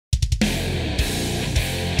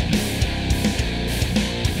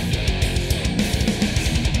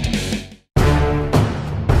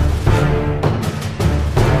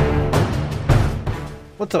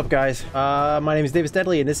What's up, guys? My name is Davis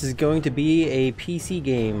Deadly, and this is going to be a PC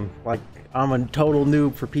game. Like, I'm a total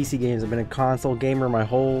noob for PC games. I've been a console gamer my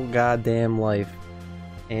whole goddamn life.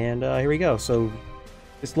 And here we go. So,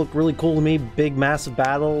 this looked really cool to me. Big, massive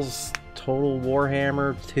battles. Total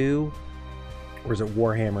Warhammer 2. Or is it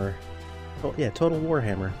Warhammer? Oh, yeah, Total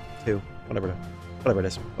Warhammer 2. Whatever it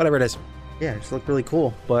is. Whatever it is. Yeah, it just looked really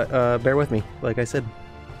cool. But bear with me. Like I said,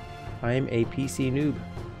 I'm a PC noob.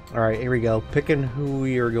 Alright, here we go. Picking who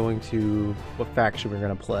we are going to... what faction we're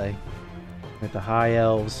going to play. With the High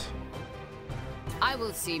Elves. I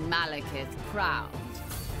will see Malekith proud.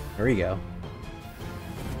 There we go.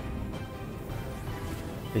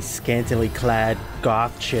 A scantily clad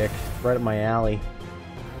goth chick. Right up my alley.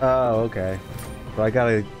 Oh, okay. So I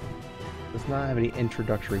gotta... does not have any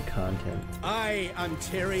introductory content. I am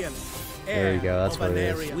Tyrion. There you go, that's what it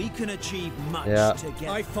is. We can achieve much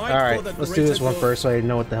together. Alright, let's do this one first so I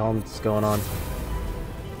know what the hell is going on.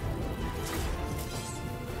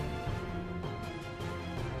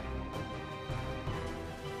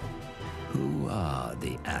 Who are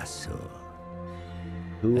the assholes?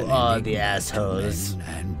 Who are the assholes? Men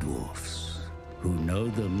and dwarfs, who know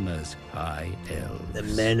them as High Elves. The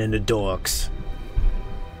men and the dorks.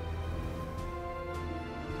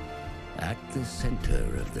 At the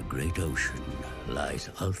center of the great ocean lies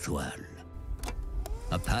Ulthuan,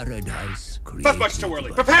 a paradise created. That's much too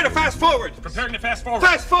early. Prepare to fast forward. Preparing to fast forward.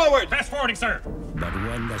 Fast forward. Fast forwarding, sir. But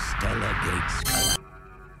when the stellar gates collapse,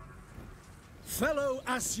 Fellow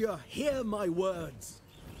Asya, hear my words.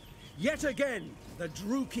 Yet again, the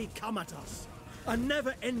Druki come at us, a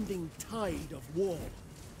never-ending tide of war.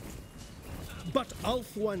 But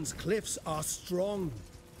Ulthuan's cliffs are strong.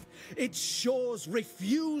 Its shores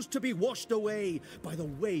refuse to be washed away by the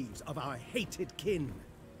waves of our hated kin.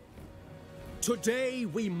 Today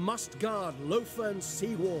we must guard Lofern's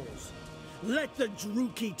sea walls. Let the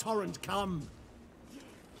Druki torrent come.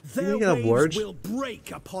 Their waves will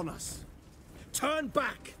break upon us. Turn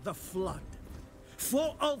back the flood.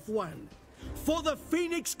 For Ulthuan, for the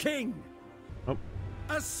Phoenix King. Oh.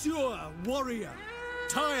 Assure warrior,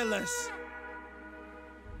 tireless.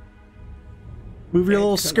 Move your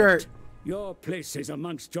little skirt. Your place is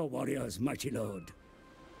amongst your warriors, mighty lord.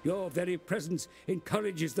 Your very presence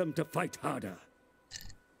encourages them to fight harder.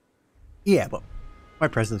 Yeah, but my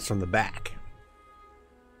presence from the back.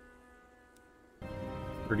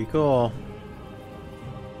 Pretty cool.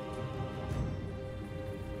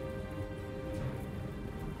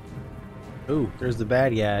 Ooh, there's the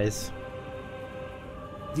bad guys.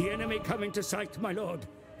 The enemy come into sight, my lord.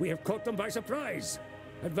 We have caught them by surprise.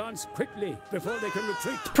 Advance quickly before they can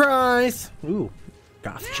retreat. Surprise! Ooh,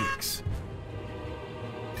 goth chicks.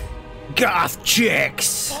 Goth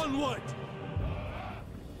chicks! Onward!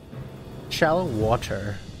 Shallow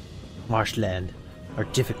water, marshland are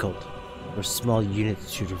difficult for small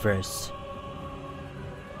units to traverse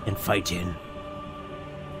and fight in.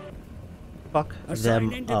 Fuck Assign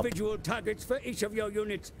them individual up. targets for each of your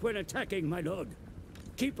units when attacking, my lord.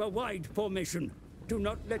 Keep a wide formation. Do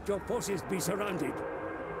not let your forces be surrounded.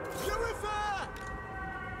 Purify!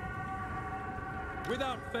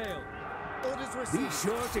 Without fail. Orders received. Be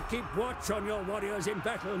sure to keep watch on your warriors in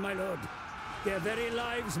battle, my lord. Their very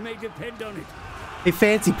lives may depend on it. Hey,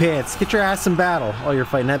 Fancy Pants, get your ass in battle. Oh, you're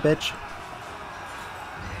fighting that bitch?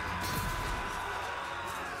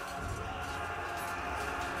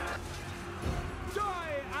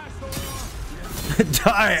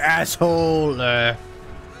 Die, asshole! Retribution!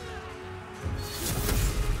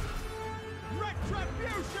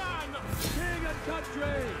 King and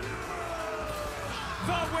country!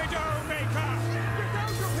 The Widowmaker.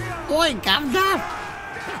 Oi, Governor!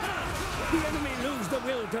 The enemy lose the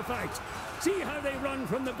will to fight. See how they run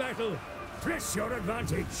from the battle. Press your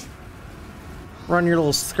advantage. Run your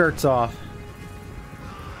little skirts off.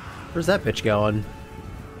 Where's that bitch going?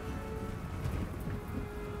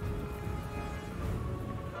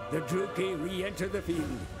 The Druki re-enter the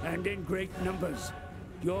field, and in great numbers.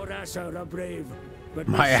 Your assholes are brave, but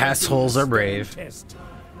My assholes are brave. Test.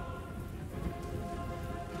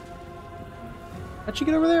 How'd you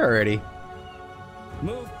get over there already?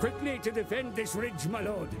 Move quickly to defend this ridge, my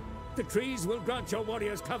lord. The trees will grant your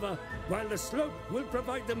warriors cover, while the slope will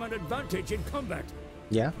provide them an advantage in combat.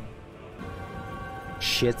 Yeah.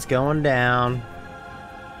 Shit's going down.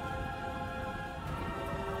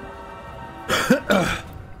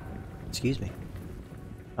 Excuse me.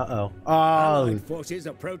 Uh-oh. Allied forces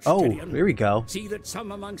approach Tyrion. Here we go. See that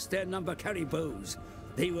some amongst their number carry bows.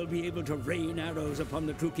 They will be able to rain arrows upon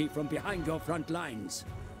the Druki from behind your front lines.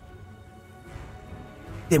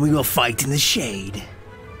 Then we will fight in the shade.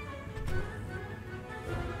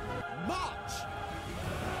 March!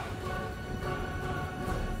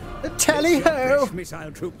 Tally Place your ho! fresh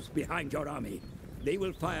missile troops behind your army. They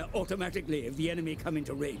will fire automatically if the enemy come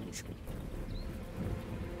into range.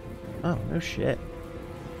 Oh, no shit.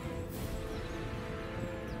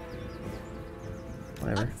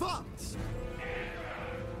 Whatever. Advance!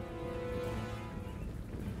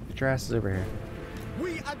 Get your asses over here.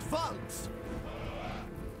 We advance!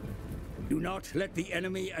 Do not let the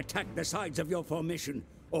enemy attack the sides of your formation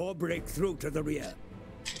or break through to the rear.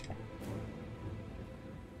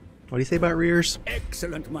 What do you say about rears?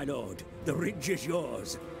 Excellent, my lord. The ridge is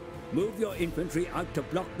yours. Move your infantry out to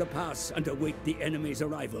block the pass and await the enemy's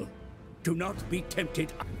arrival. Do not be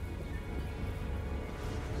tempted.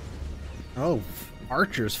 Oh,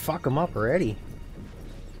 archers, fuck them up already.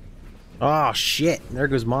 Oh shit, there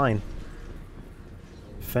goes mine.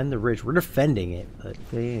 Defend the ridge. We're defending it, but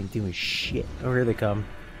they ain't doing shit. Oh, here they come.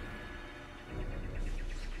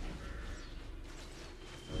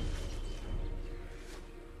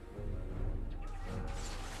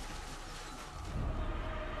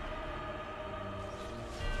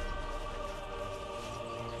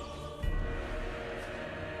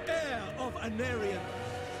 Heir of Anarian.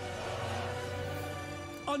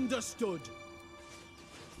 Understood.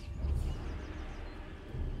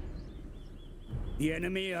 The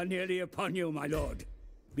enemy are nearly upon you, my lord.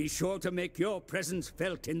 Be sure to make your presence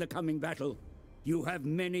felt in the coming battle. You have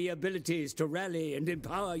many abilities to rally and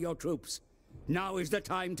empower your troops. Now is the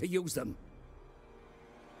time to use them.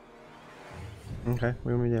 Okay,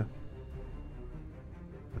 what do we do?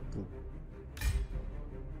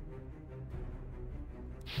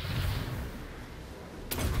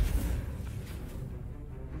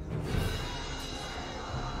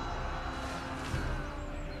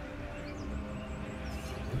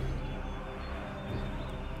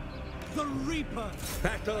 The Reaper!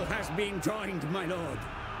 Battle has been joined, my lord.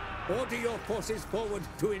 Order your forces forward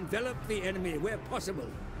to envelop the enemy where possible.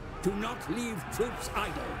 Do not leave troops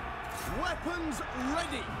idle. Weapons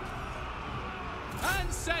ready!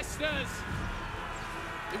 Ancestors!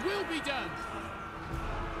 It will be done!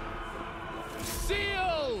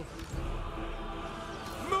 Seal!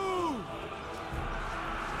 Move!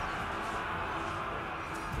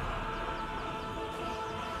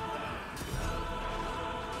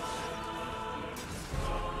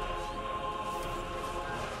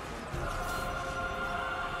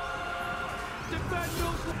 Defend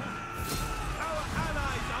your... Our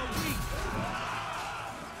allies are weak!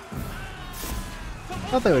 I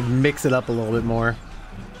thought they would mix it up a little bit more.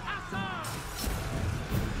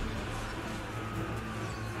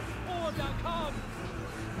 Order come!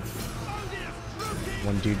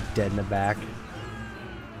 One dude dead in the back.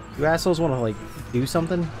 You assholes want to, like, do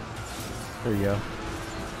something? There you go.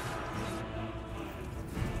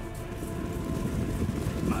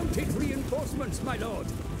 Mounted reinforcements, my lord.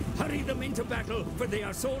 Hurry them into battle, for they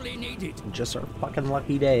are sorely needed. Just our fucking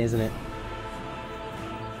lucky day, isn't it?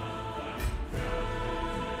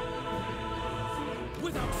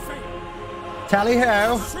 Without fail. Tally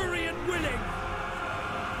ho! Fury and willing.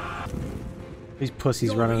 These pussies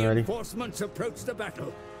Your running already. reinforcements approach the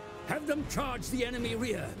battle. Have them charge the enemy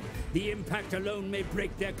rear. The impact alone may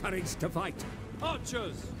break their courage to fight.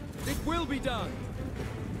 Archers! It will be done!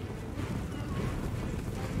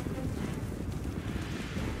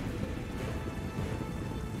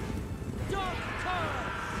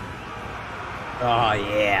 Oh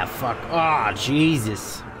yeah, fuck. Oh,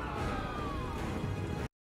 Jesus.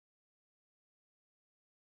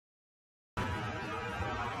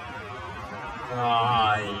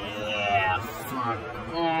 Oh yeah, fuck.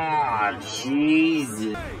 Oh,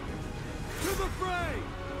 Jesus. To the fray!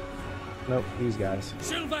 Nope, these guys.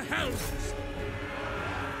 Silver helms!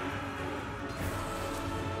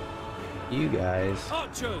 You guys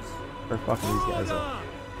Archers! are fucking these guys up. Order!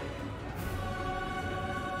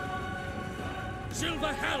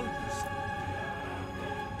 Silver helms!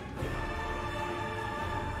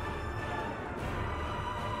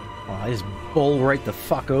 Oh, I just bowl right the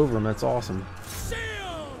fuck over him. That's awesome. Seal!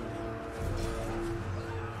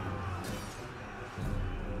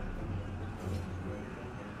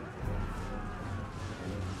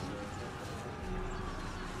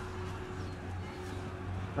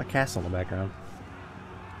 A castle in the background.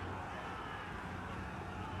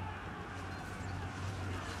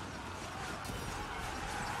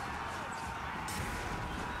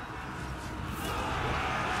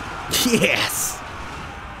 Yes!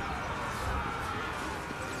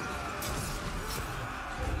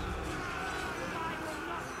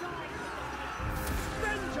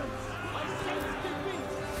 Vengeance! I sense defeat!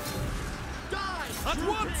 Die! At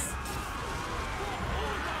once!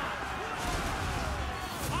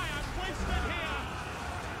 I am wasted here!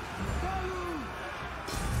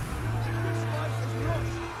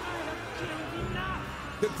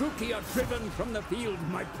 Druki are driven from the field,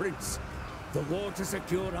 my prince. The war to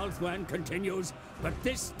secure Ulthuan continues, but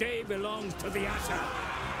this day belongs to the Asher.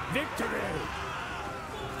 Victory!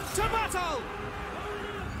 To battle!